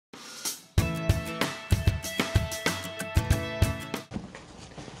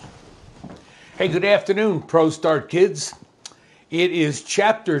Hey, good afternoon, ProStart kids. It is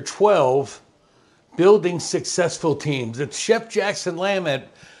Chapter 12, Building Successful Teams. It's Chef Jackson Lamb at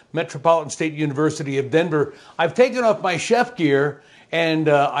Metropolitan State University of Denver. I've taken off my chef gear and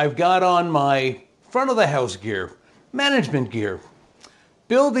I've got on my front of the house gear, management gear.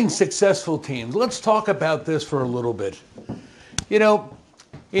 Building successful teams. Let's talk about this for a little bit. You know,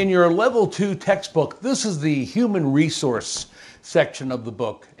 in your level 2 textbook, this is the human resource section of the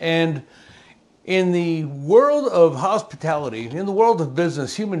book. And in the world of hospitality, in the world of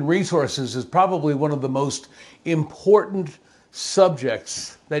business, human resources is probably one of the most important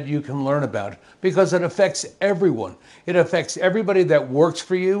subjects that you can learn about because it affects everyone. It affects everybody that works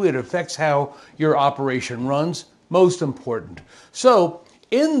for you. It affects how your operation runs. Most important. So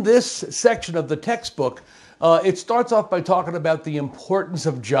in this section of the textbook, it starts off by talking about the importance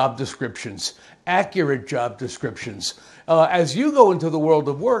of job descriptions, accurate job descriptions. As you go into the world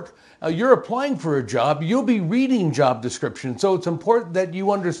of work, you're applying for a job, you'll be reading job descriptions. So it's important that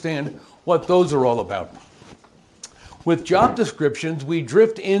you understand what those are all about. With job descriptions, we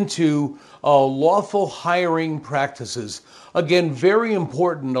drift into lawful hiring practices. Again, very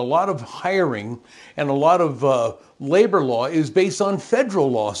important. A lot of hiring and a lot of labor law is based on federal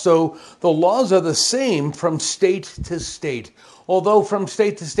law. So the laws are the same from state to state. Although from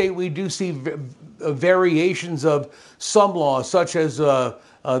state to state, we do see variations of some laws, such as the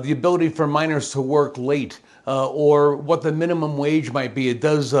ability for minors to work late. Or what the minimum wage might be. It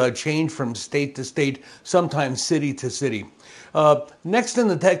does change from state to state, sometimes city to city. Next in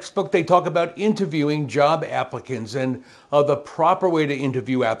the textbook, they talk about interviewing job applicants and the proper way to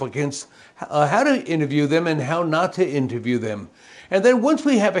interview applicants, how to interview them and how not to interview them. And then once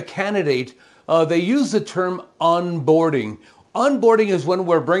we have a candidate, they use the term onboarding. Onboarding is when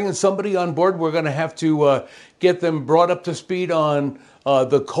we're bringing somebody on board. We're going to have to get them brought up to speed on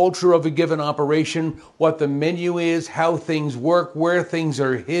the culture of a given operation, what the menu is, how things work, where things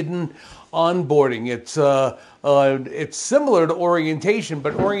are hidden. Onboarding. It's similar to orientation,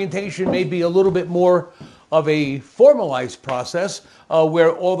 but orientation may be a little bit more of a formalized process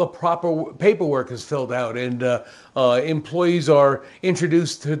where all the proper paperwork is filled out and employees are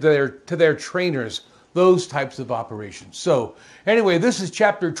introduced to their trainers. Those types of operations. So anyway, this is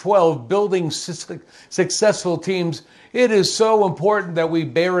Chapter 12, Building Successful Teams. It is so important that we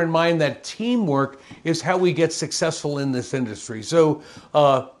bear in mind that teamwork is how we get successful in this industry. So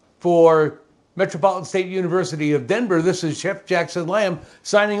for Metropolitan State University of Denver, this is Chef Jackson Lamb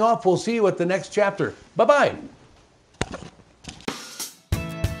signing off. We'll see you at the next chapter. Bye-bye.